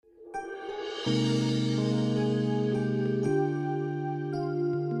Welcome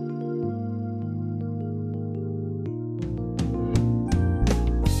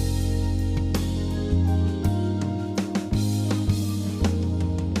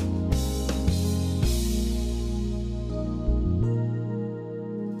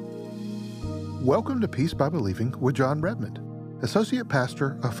to Peace by Believing with Jon Redmond, Associate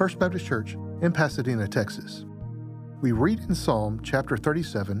Pastor of First Baptist Church in Pasadena, Texas. We read in Psalm chapter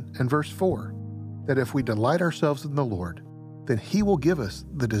 37 and verse 4 that if we delight ourselves in the Lord, then He will give us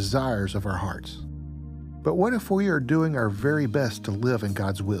the desires of our hearts. But what if we are doing our very best to live in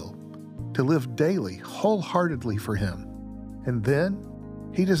God's will, to live daily, wholeheartedly for Him, and then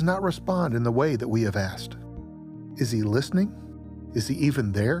He does not respond in the way that we have asked? Is He listening? Is He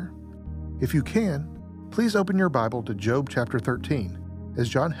even there? If you can, please open your Bible to Job chapter 13, as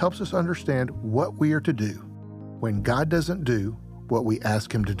John helps us understand what we are to do when God doesn't do what we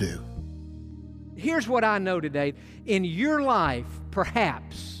ask Him to do. Here's what I know today. In your life,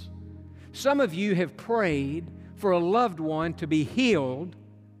 perhaps, some of you have prayed for a loved one to be healed,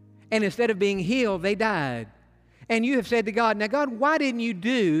 and instead of being healed, they died. And you have said to God, now God, why didn't you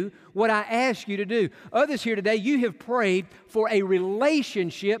do what I asked you to do? Others here today, you have prayed for a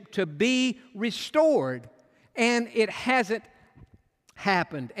relationship to be restored, and it hasn't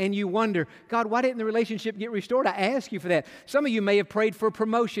happened. And you wonder, God, why didn't the relationship get restored? I ask you for that. Some of you may have prayed for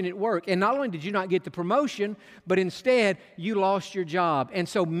promotion at work, and not only did you not get the promotion, but instead you lost your job. And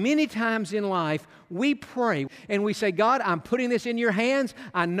so many times in life, we pray and we say, God, I'm putting this in your hands.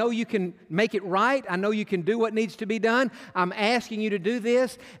 I know you can make it right. I know you can do what needs to be done. I'm asking you to do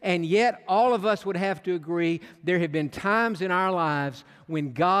this. And yet all of us would have to agree there have been times in our lives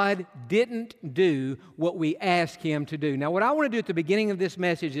when God didn't do what we asked Him to do. Now, what I want to do at the beginning of this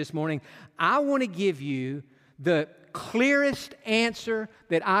message this morning, I want to give you the clearest answer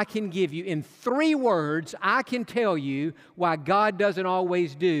that I can give you. In 3 words, I can tell you why God doesn't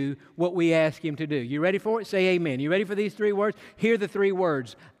always do what we ask Him to do. You ready for it? Say amen. You ready for these 3 words? Here are the 3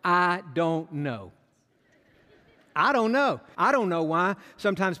 words. I don't know. I don't know. I don't know why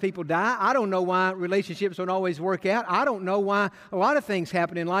sometimes people die. I don't know why relationships don't always work out. I don't know why a lot of things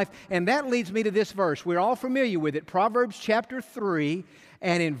happen in life. And that leads me to this verse. We're all familiar with it. Proverbs chapter 3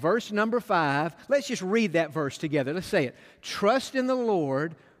 and in verse number 5. Let's just read that verse together. Let's say it. Trust in the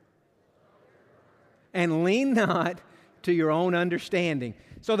Lord and lean not to your own understanding.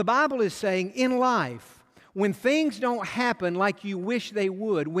 So the Bible is saying in life, when things don't happen like you wish they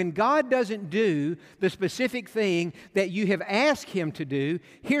would, when God doesn't do the specific thing that you have asked Him to do,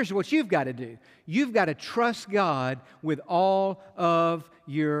 here's what you've got to do. You've got to trust God with all of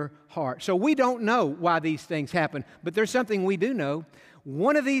your heart. So we don't know why these things happen, but there's something we do know.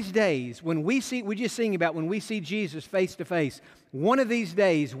 One of these days, when we just sing about when we see Jesus face to face, one of these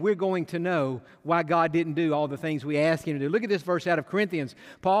days we're going to know why God didn't do all the things we asked Him to do. Look at this verse out of Corinthians.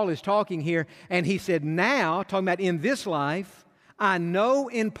 Paul is talking here, and he said, now, talking about in this life, I know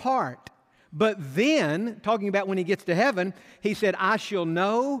in part, but then, talking about when he gets to heaven, he said, I shall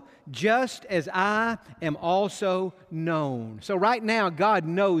know just as I am also known. So right now, God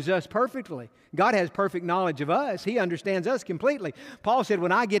knows us perfectly. God has perfect knowledge of us. He understands us completely. Paul said,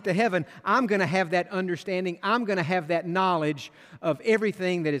 when I get to heaven, I'm going to have that understanding. I'm going to have that knowledge of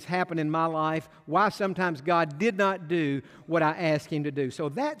everything that has happened in my life, why sometimes God did not do what I asked Him to do. So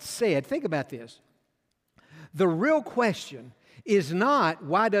that said, think about this. The real question is not,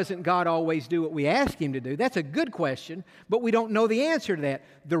 why doesn't God always do what we ask Him to do? That's a good question, but we don't know the answer to that.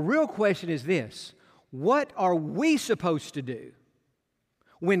 The real question is this: what are we supposed to do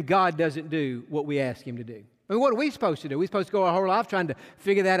when God doesn't do what we ask Him to do? I mean, what are we supposed to do? Are we supposed to go our whole life trying to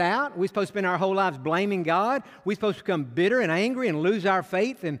figure that out? Are we supposed to spend our whole lives blaming God? Are we supposed to become bitter and angry and lose our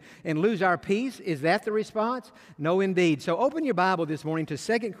faith and lose our peace? Is that the response? No, indeed. So open your Bible this morning to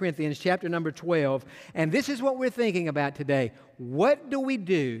 2 Corinthians chapter number 12, and this is what we're thinking about today. What do we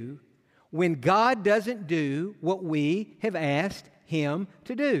do when God doesn't do what we have asked Him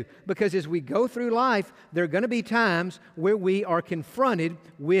to do? Because as we go through life, there are going to be times where we are confronted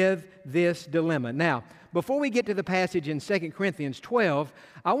with this dilemma. Now, before we get to the passage in 2 Corinthians 12,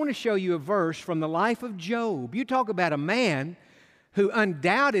 I want to show you a verse from the life of Job. You talk about a man who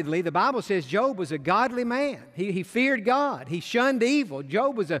undoubtedly, the Bible says Job was a godly man. He feared God. He shunned evil.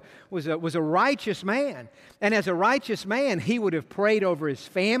 Job was a righteous man. And as a righteous man, he would have prayed over his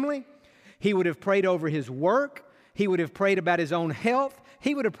family. He would have prayed over his work. He would have prayed about his own health.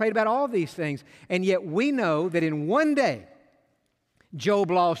 He would have prayed about all these things. And yet we know that in one day,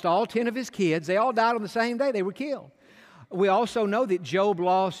 Job lost all 10 of his kids. They all died on the same day. They were killed. We also know that Job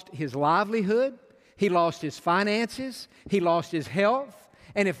lost his livelihood. He lost his finances. He lost his health.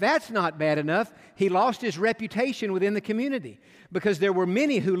 And if that's not bad enough, he lost his reputation within the community because there were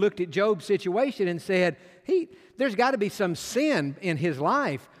many who looked at Job's situation and said, there's got to be some sin in his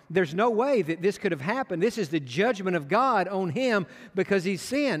life. There's no way that this could have happened. This is the judgment of God on him because he's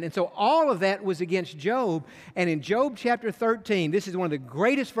sinned. And so all of that was against Job. And in Job chapter 13, this is one of the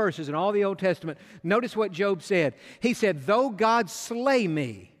greatest verses in all the Old Testament. Notice what Job said. He said, though God slay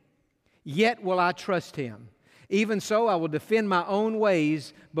me, yet will I trust him. Even so, I will defend my own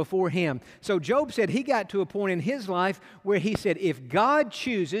ways before him. So Job said he got to a point in his life where he said, if God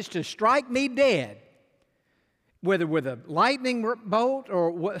chooses to strike me dead, whether with a lightning bolt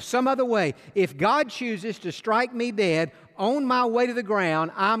or some other way, if God chooses to strike me dead on my way to the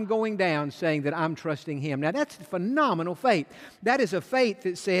ground, I'm going down saying that I'm trusting him. Now, that's phenomenal faith. That is a faith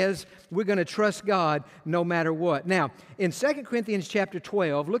that says we're going to trust God no matter what. Now, in 2 Corinthians chapter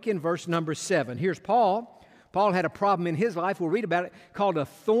 12, look in verse number 7. Here's Paul. Paul had a problem in his life, we'll read about it, called a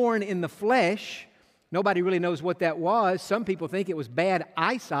thorn in the flesh. Nobody really knows what that was. Some people think it was bad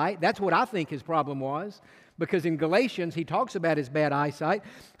eyesight. That's what I think his problem was, because in Galatians he talks about his bad eyesight.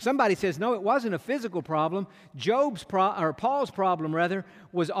 Somebody says, no, it wasn't a physical problem. Paul's problem,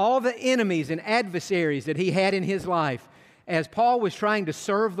 was all the enemies and adversaries that he had in his life. As Paul was trying to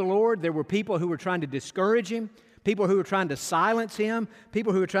serve the Lord, there were people who were trying to discourage him, people who were trying to silence him,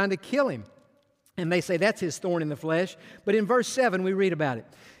 people who were trying to kill him. And they say that's his thorn in the flesh. But in verse 7, we read about it.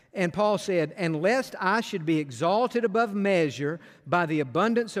 And Paul said, and lest I should be exalted above measure by the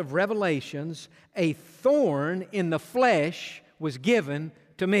abundance of revelations, a thorn in the flesh was given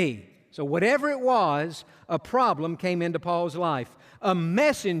to me. So whatever it was, a problem came into Paul's life. A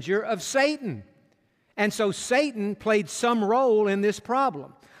messenger of Satan. And so Satan played some role in this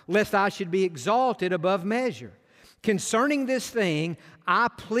problem, lest I should be exalted above measure. Concerning this thing, I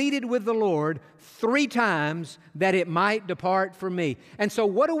pleaded with the Lord 3 times that it might depart from me. And so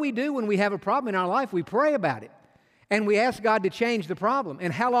what do we do when we have a problem in our life? We pray about it. And we ask God to change the problem.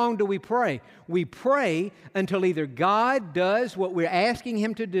 And how long do we pray? We pray until either God does what we're asking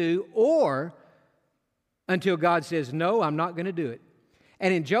him to do, or until God says, no, I'm not going to do it.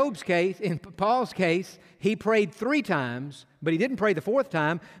 And in Job's case, in Paul's case, he prayed 3 times, but he didn't pray the 4th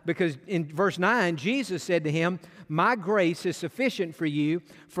time, because in verse 9, Jesus said to him, my grace is sufficient for you,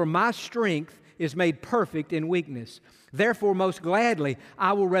 for my strength is made perfect in weakness. Therefore, most gladly,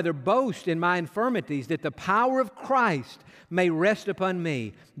 I will rather boast in my infirmities, that the power of Christ may rest upon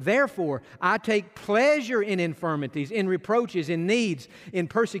me. Therefore, I take pleasure in infirmities, in reproaches, in needs, in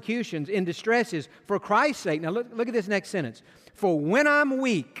persecutions, in distresses, for Christ's sake. Now look at this next sentence. For when I'm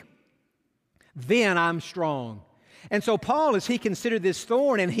weak, then I'm strong. And so Paul, as he considered this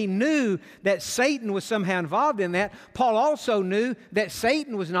thorn, and he knew that Satan was somehow involved in that, Paul also knew that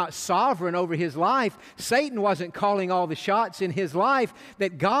Satan was not sovereign over his life. Satan wasn't calling all the shots in his life,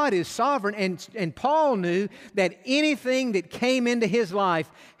 that God is sovereign. And Paul knew that anything that came into his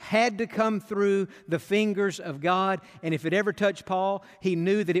life had to come through the fingers of God. And if it ever touched Paul, he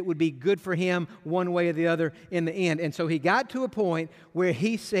knew that it would be good for him one way or the other in the end. And so he got to a point where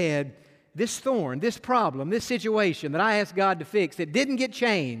he said, this thorn, this problem, this situation that I asked God to fix that didn't get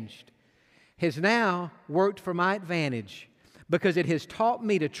changed has now worked for my advantage, because it has taught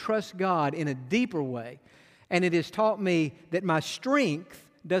me to trust God in a deeper way. And it has taught me that my strength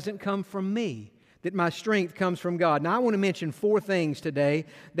doesn't come from me, that my strength comes from God. Now, I want to mention 4 things today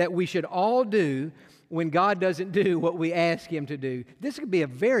that we should all do when God doesn't do what we ask him to do. This could be a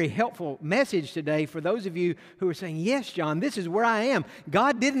very helpful message today for those of you who are saying, yes, John, this is where I am.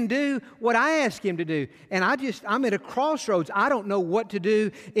 God didn't do what I asked him to do. And I'm at a crossroads. I don't know what to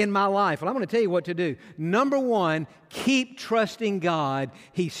do in my life. Well, I'm going to tell you what to do. Number 1, keep trusting God.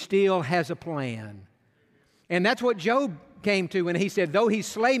 He still has a plan. And that's what Job came to when he said, though he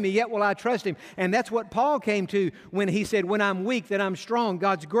slay me, yet will I trust him. And that's what Paul came to when he said, when I'm weak, then I'm strong.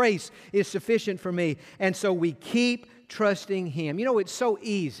 God's grace is sufficient for me. And so we keep trusting him. You know, it's so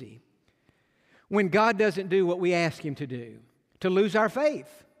easy when God doesn't do what we ask him to do, to lose our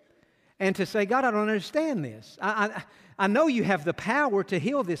faith and to say, God, I don't understand this. I know you have the power to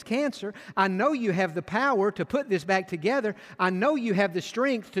heal this cancer. I know you have the power to put this back together. I know you have the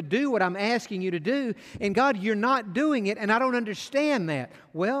strength to do what I'm asking you to do. And God, you're not doing it, and I don't understand that.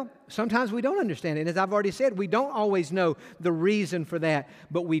 Well, sometimes we don't understand it. As I've already said, we don't always know the reason for that.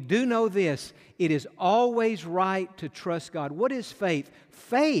 But we do know this. It is always right to trust God. What is faith?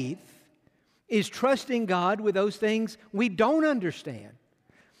 Faith is trusting God with those things we don't understand.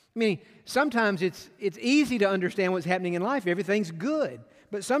 I mean, sometimes it's easy to understand what's happening in life. Everything's good.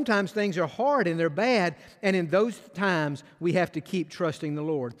 But sometimes things are hard and they're bad, and in those times we have to keep trusting the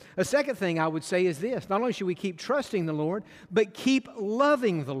Lord. A second thing I would say is this: not only should we keep trusting the Lord, but keep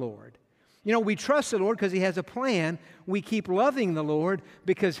loving the Lord. You know, we trust the Lord because He has a plan. We keep loving the Lord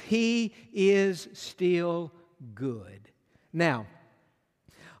because He is still good. Now,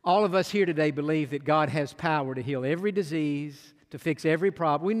 all of us here today believe that God has power to heal every disease, to fix every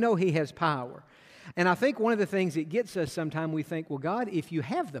problem. We know He has power. And I think one of the things that gets us sometimes, we think, well, God, if you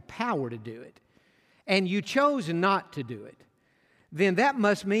have the power to do it, and you chose not to do it, then that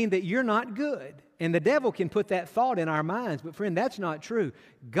must mean that you're not good. And the devil can put that thought in our minds. But friend, that's not true.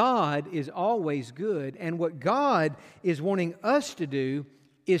 God is always good. And what God is wanting us to do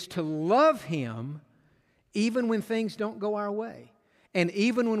is to love Him even when things don't go our way. And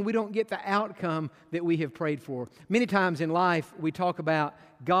even when we don't get the outcome that we have prayed for. Many times in life, we talk about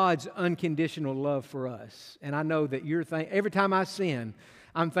God's unconditional love for us. And I know that every time I sin,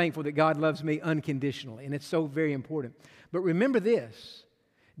 I'm thankful that God loves me unconditionally. And it's so very important. But remember this: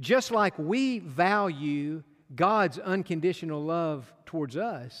 just like we value God's unconditional love towards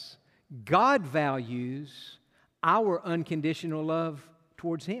us, God values our unconditional love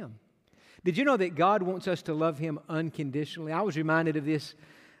towards Him. Did you know that God wants us to love Him unconditionally? I was reminded of this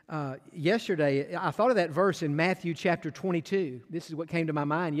yesterday. I thought of that verse in Matthew chapter 22. This is what came to my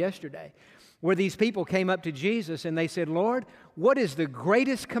mind yesterday, where these people came up to Jesus and they said, Lord, what is the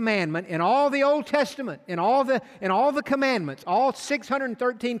greatest commandment in all the Old Testament, in all the commandments, all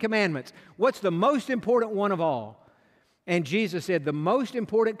 613 commandments? What's the most important one of all? And Jesus said, the most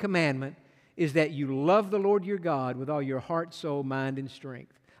important commandment is that you love the Lord your God with all your heart, soul, mind, and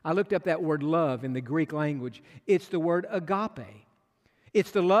strength. I looked up that word love in the Greek language. It's the word agape.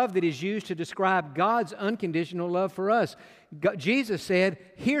 It's the love that is used to describe God's unconditional love for us. Jesus said,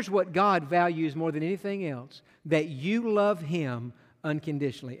 here's what God values more than anything else, that you love Him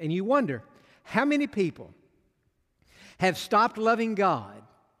unconditionally. And you wonder, how many people have stopped loving God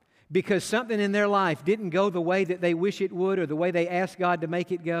because something in their life didn't go the way that they wish it would or the way they asked God to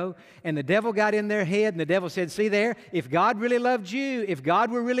make it go, and the devil got in their head, and the devil said, see there, if God really loved you, if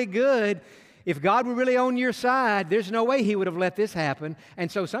God were really good, if God were really on your side, there's no way He would have let this happen.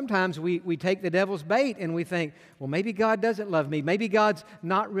 And so sometimes we take the devil's bait and we think, well, maybe God doesn't love me. Maybe God's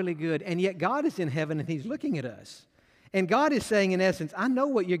not really good. And yet God is in heaven and He's looking at us. And God is saying, in essence, I know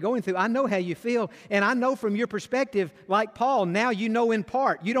what you're going through. I know how you feel. And I know from your perspective, like Paul, now you know in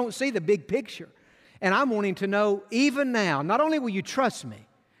part. You don't see the big picture. And I'm wanting to know, even now, not only will you trust me,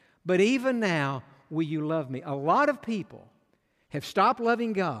 but even now, will you love me? A lot of people have stopped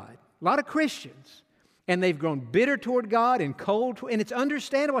loving God, a lot of Christians, and they've grown bitter toward God and cold. And it's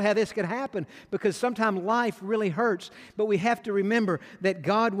understandable how this could happen because sometimes life really hurts. But we have to remember that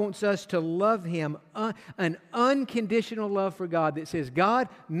God wants us to love Him, an unconditional love for God that says, God,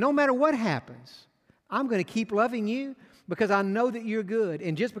 no matter what happens, I'm going to keep loving you because I know that you're good.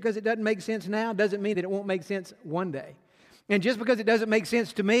 And just because it doesn't make sense now doesn't mean that it won't make sense one day. And just because it doesn't make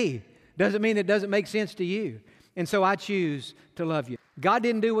sense to me doesn't mean it doesn't make sense to you. And so I choose to love you. God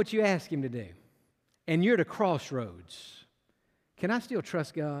didn't do what you asked Him to do. And you're at a crossroads. Can I still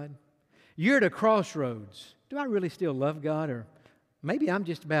trust God? You're at a crossroads. Do I really still love God? Or maybe I'm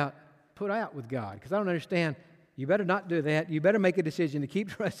just about put out with God because I don't understand. You better not do that. You better make a decision to keep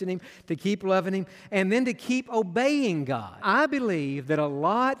trusting Him, to keep loving Him, and then to keep obeying God. I believe that a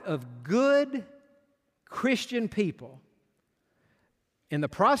lot of good Christian people in the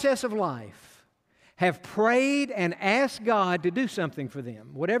process of life have prayed and asked God to do something for them,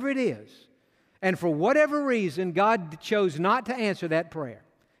 whatever it is. And for whatever reason, God chose not to answer that prayer.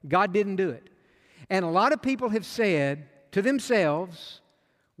 God didn't do it. And a lot of people have said to themselves,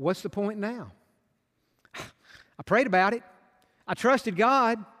 what's the point now? I prayed about it. I trusted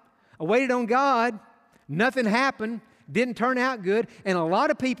God. I waited on God. Nothing happened. Didn't turn out good. And a lot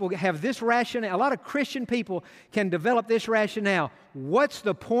of people have this rationale. A lot of Christian people can develop this rationale. What's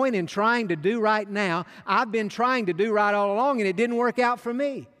the point in trying to do right now? I've been trying to do right all along and it didn't work out for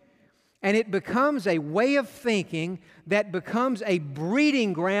me. And it becomes a way of thinking that becomes a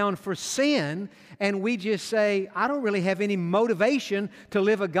breeding ground for sin. And we just say, I don't really have any motivation to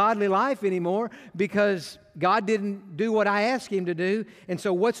live a godly life anymore because God didn't do what I asked Him to do. And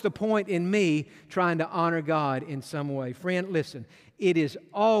so what's the point in me trying to honor God in some way? Friend, listen, it is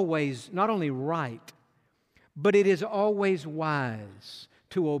always not only right, but it is always wise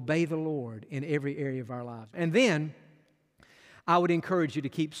to obey the Lord in every area of our lives. And then I would encourage you to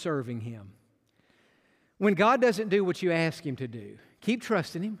keep serving Him. When God doesn't do what you ask Him to do, keep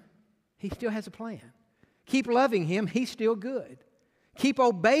trusting Him. He still has a plan. Keep loving Him. He's still good. Keep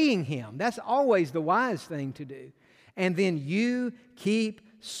obeying Him. That's always the wise thing to do. And then you keep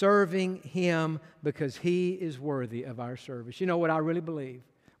serving Him because He is worthy of our service. You know what I really believe?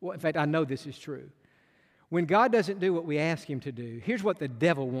 Well, in fact, I know this is true. When God doesn't do what we ask Him to do, here's what the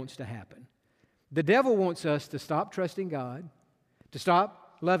devil wants to happen. The devil wants us to stop trusting God, to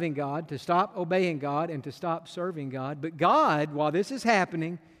stop loving God, to stop obeying God, and to stop serving God. But God, while this is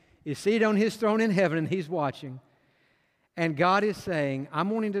happening, is seated on His throne in heaven, and He's watching. And God is saying, I'm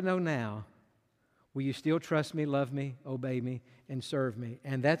wanting to know now, will you still trust me, love me, obey me, and serve me?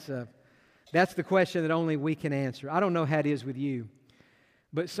 And that's the question that only we can answer. I don't know how it is with you,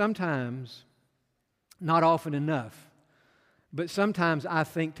 but sometimes, not often enough, but sometimes I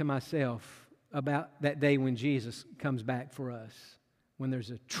think to myself about that day when Jesus comes back for us. When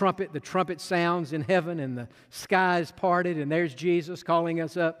there's a trumpet, the trumpet sounds in heaven and the sky is parted and there's Jesus calling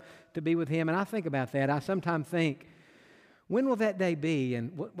us up to be with Him. And I think about that. I sometimes think, when will that day be?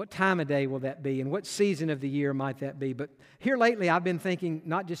 And what time of day will that be? And what season of the year might that be? But here lately I've been thinking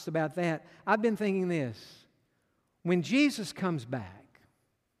not just about that. I've been thinking this. When Jesus comes back,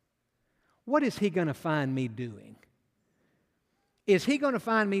 what is He going to find me doing? Is He going to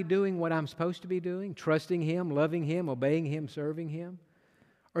find me doing what I'm supposed to be doing? Trusting Him, loving Him, obeying Him, serving Him?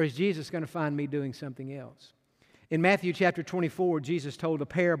 Or is Jesus going to find me doing something else? In Matthew chapter 24, Jesus told a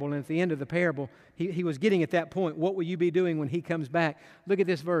parable, and at the end of the parable, he was getting at that point, what will you be doing when He comes back? Look at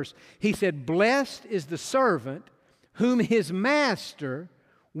this verse. He said, blessed is the servant whom his master,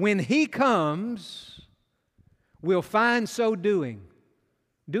 when he comes, will find so doing.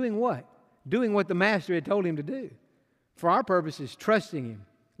 Doing what? Doing what the master had told him to do. For our purposes, trusting Him,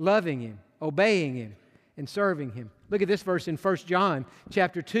 loving Him, obeying Him, and serving Him. Look at this verse in 1 John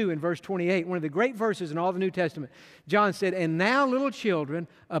chapter 2 and verse 28, one of the great verses in all the New Testament. John said, and now, little children,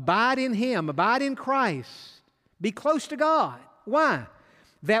 abide in Him, abide in Christ, be close to God. Why?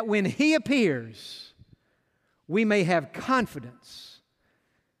 That when He appears, we may have confidence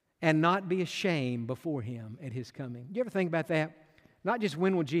and not be ashamed before Him at His coming. You ever think about that? Not just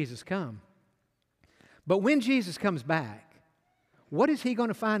when will Jesus come, but when Jesus comes back, what is He going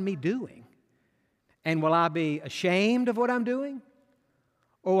to find me doing? And will I be ashamed of what I'm doing?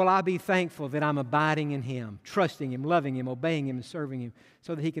 Or will I be thankful that I'm abiding in Him, trusting Him, loving Him, obeying Him, and serving Him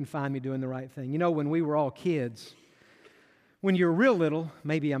so that He can find me doing the right thing? You know, when we were all kids, when you're real little,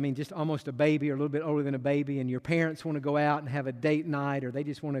 maybe, just almost a baby or a little bit older than a baby, and your parents want to go out and have a date night, or they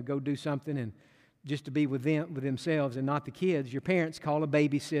just want to go do something and just to be with themselves and not the kids, your parents call a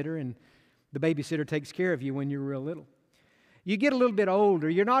babysitter, and the babysitter takes care of you when you're real little. You get a little bit older.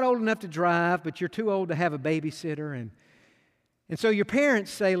 You're not old enough to drive, but you're too old to have a babysitter. And so your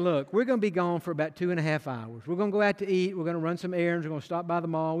parents say, look, we're going to be gone for about 2.5 hours. We're going to go out to eat. We're going to run some errands. We're going to stop by the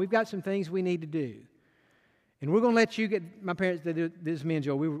mall. We've got some things we need to do. And we're going to let you get, my parents, this is me and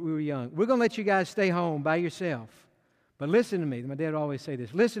Joe, we were young. We're going to let you guys stay home by yourself. But listen to me. My dad would always say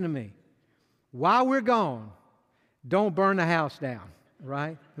this. Listen to me. While we're gone, don't burn the house down.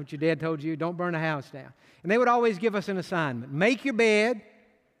 Right? What your dad told you, don't burn the house down. And they would always give us an assignment. Make your bed,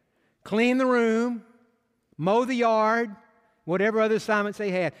 clean the room, mow the yard, whatever other assignments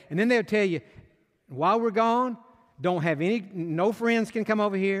they had. And then they would tell you, while we're gone, don't have no friends can come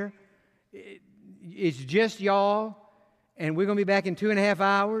over here. It's just y'all. And we're going to be back in 2.5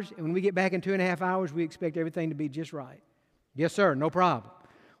 hours. And when we get back in 2.5 hours, we expect everything to be just right. Yes, sir, no problem.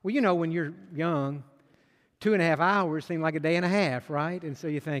 Well, you know, when you're young, 2.5 hours seem like a day and a half, right? And so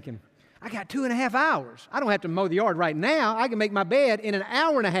you're thinking, I got 2.5 hours. I don't have to mow the yard right now. I can make my bed in an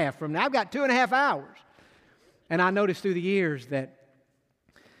hour and a half from now. I've got 2.5 hours. And I noticed through the years that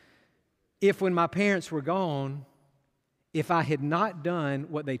when my parents were gone, if I had not done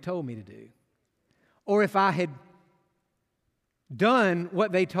what they told me to do, or if I had done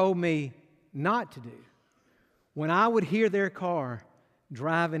what they told me not to do, when I would hear their car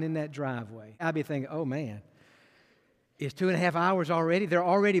driving in that driveway, I'd be thinking, oh man, it's 2.5 hours already. They're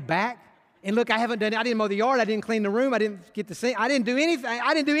already back. And look, I didn't mow the yard. I didn't clean the room. I didn't get the sink. I didn't do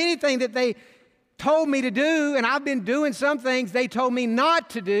anything that they told me to do. And I've been doing some things they told me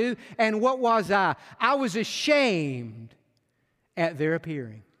not to do. And what was I? I was ashamed at their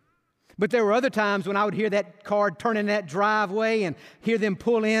appearing. But there were other times when I would hear that car turn in that driveway and hear them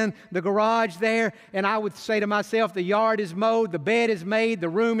pull in the garage there, and I would say to myself, the yard is mowed, the bed is made, the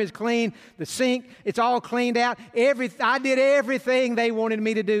room is clean, the sink, it's all cleaned out. I did everything they wanted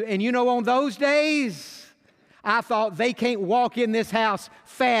me to do. And you know, on those days, I thought they can't walk in this house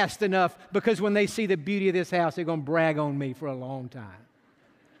fast enough, because when they see the beauty of this house, they're going to brag on me for a long time.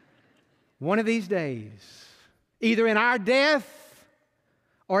 One of these days, either in our death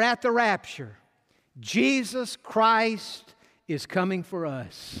or at the rapture, Jesus Christ is coming for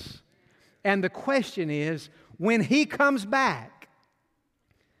us. And the question is, when He comes back,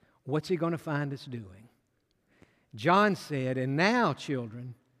 what's He going to find us doing? John said, and now,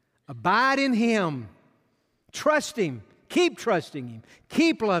 children, abide in Him. Trust Him. Keep trusting Him.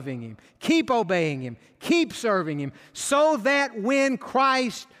 Keep loving Him. Keep obeying Him. Keep serving Him, so that when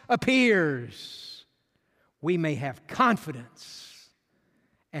Christ appears, we may have confidence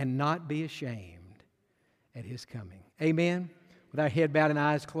and not be ashamed at His coming. Amen? With our head bowed and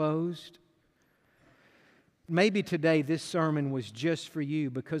eyes closed. Maybe today this sermon was just for you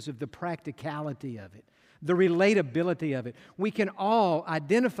because of the practicality of it, the relatability of it. We can all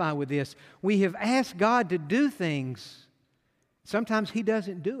identify with this. We have asked God to do things. Sometimes He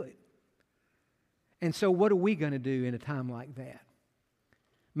doesn't do it. And so what are we going to do in a time like that?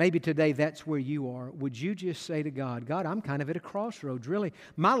 Maybe today that's where you are. Would you just say to God, God, I'm kind of at a crossroads, really.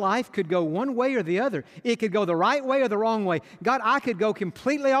 My life could go one way or the other. It could go the right way or the wrong way. God, I could go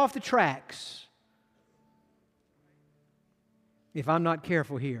completely off the tracks if I'm not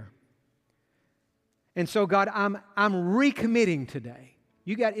careful here. And so, God, I'm recommitting today.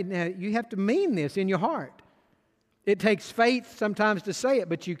 You have to mean this in your heart. It takes faith sometimes to say it,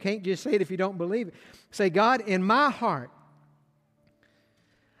 but you can't just say it if you don't believe it. Say, God, in my heart,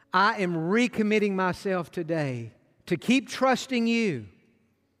 I am recommitting myself today to keep trusting You,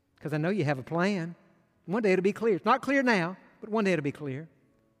 because I know You have a plan. One day it'll be clear. It's not clear now, but one day it'll be clear.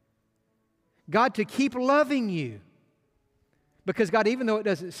 God, to keep loving You, because God, even though it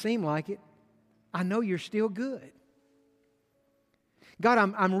doesn't seem like it, I know You're still good. God,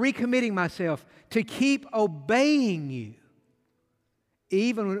 I'm recommitting myself to keep obeying You,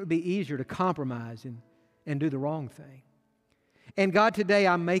 even when it would be easier to compromise and do the wrong thing. And God, today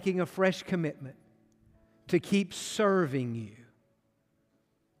I'm making a fresh commitment to keep serving You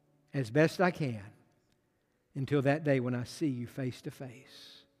as best I can until that day when I see You face to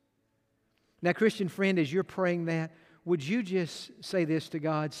face. Now, Christian friend, as you're praying that, would you just say this to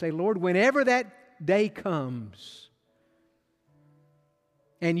God? Say, Lord, whenever that day comes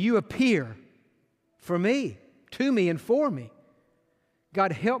and You appear for me, to me, and for me,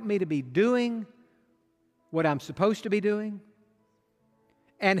 God, help me to be doing what I'm supposed to be doing,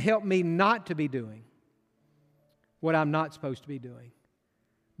 and help me not to be doing what I'm not supposed to be doing,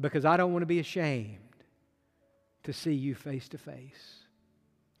 because I don't want to be ashamed to see You face to face.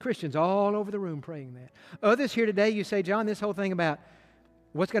 Christians all over the room praying that. Others here today, you say, John, this whole thing about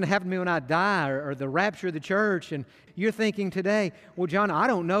what's going to happen to me when I die, or the rapture of the church, and you're thinking today, well, John, I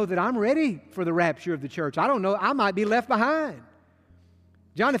don't know that I'm ready for the rapture of the church. I don't know. I might be left behind.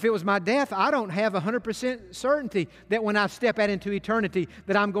 John, if it was my death, I don't have 100% certainty that when I step out into eternity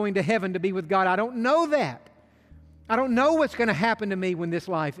that I'm going to heaven to be with God. I don't know that. I don't know what's going to happen to me when this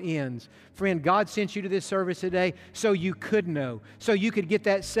life ends. Friend, God sent you to this service today so you could know, so you could get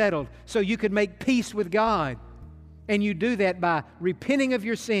that settled, so you could make peace with God. And you do that by repenting of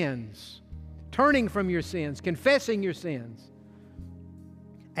your sins, turning from your sins, confessing your sins,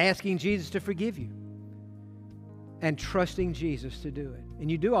 asking Jesus to forgive you, and trusting Jesus to do it. And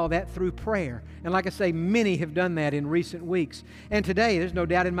you do all that through prayer. And like I say, many have done that in recent weeks. And today, there's no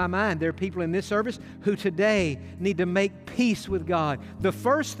doubt in my mind, there are people in this service who today need to make peace with God. The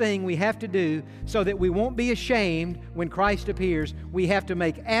first thing we have to do so that we won't be ashamed when Christ appears, we have to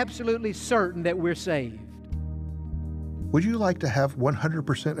make absolutely certain that we're saved. Would you like to have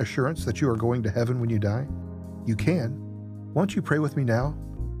 100% assurance that you are going to heaven when you die? You can. Won't you pray with me now?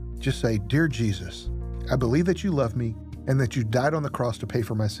 Just say, Dear Jesus, I believe that You love me and that You died on the cross to pay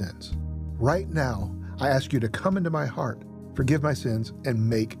for my sins. Right now, I ask You to come into my heart, forgive my sins, and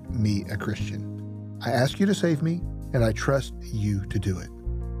make me a Christian. I ask You to save me, and I trust You to do it.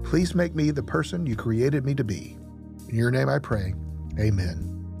 Please make me the person You created me to be. In Your name I pray, amen.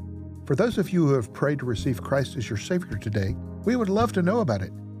 For those of you who have prayed to receive Christ as your Savior today, we would love to know about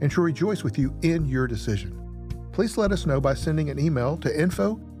it and to rejoice with you in your decision. Please let us know by sending an email to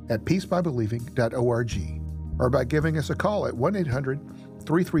info@peacebybelieving.org or by giving us a call at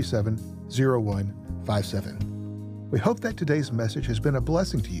 1-800-337-0157. We hope that today's message has been a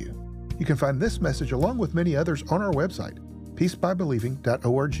blessing to you. You can find this message along with many others on our website,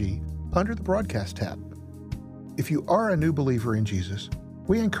 peacebybelieving.org, under the Broadcast tab. If you are a new believer in Jesus,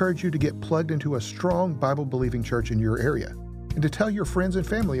 we encourage you to get plugged into a strong Bible-believing church in your area and to tell your friends and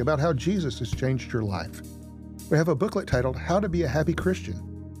family about how Jesus has changed your life. We have a booklet titled How to Be a Happy Christian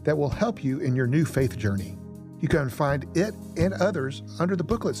that will help you in your new faith journey. You can find it and others under the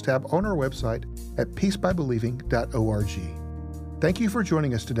Booklets tab on our website at peacebybelieving.org. Thank you for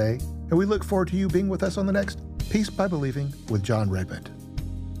joining us today, and we look forward to you being with us on the next Peace by Believing with Jon Redmond.